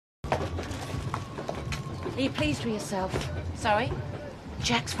Are you pleased with yourself? Sorry?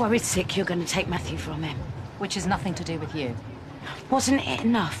 Jack's worried sick you're going to take Matthew from him. Which has nothing to do with you. Wasn't it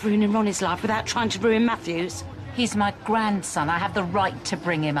enough ruining Ronnie's life without trying to ruin Matthew's? He's my grandson. I have the right to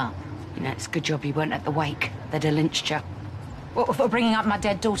bring him up. You know, it's a good job you weren't at the wake. They'd have lynched you. What, for bringing up my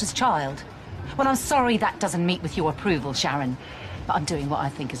dead daughter's child? Well, I'm sorry that doesn't meet with your approval, Sharon. But I'm doing what I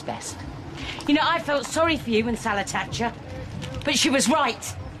think is best. You know, I felt sorry for you when Sal attacked you. But she was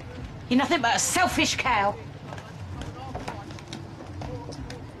right. You're nothing but a selfish cow.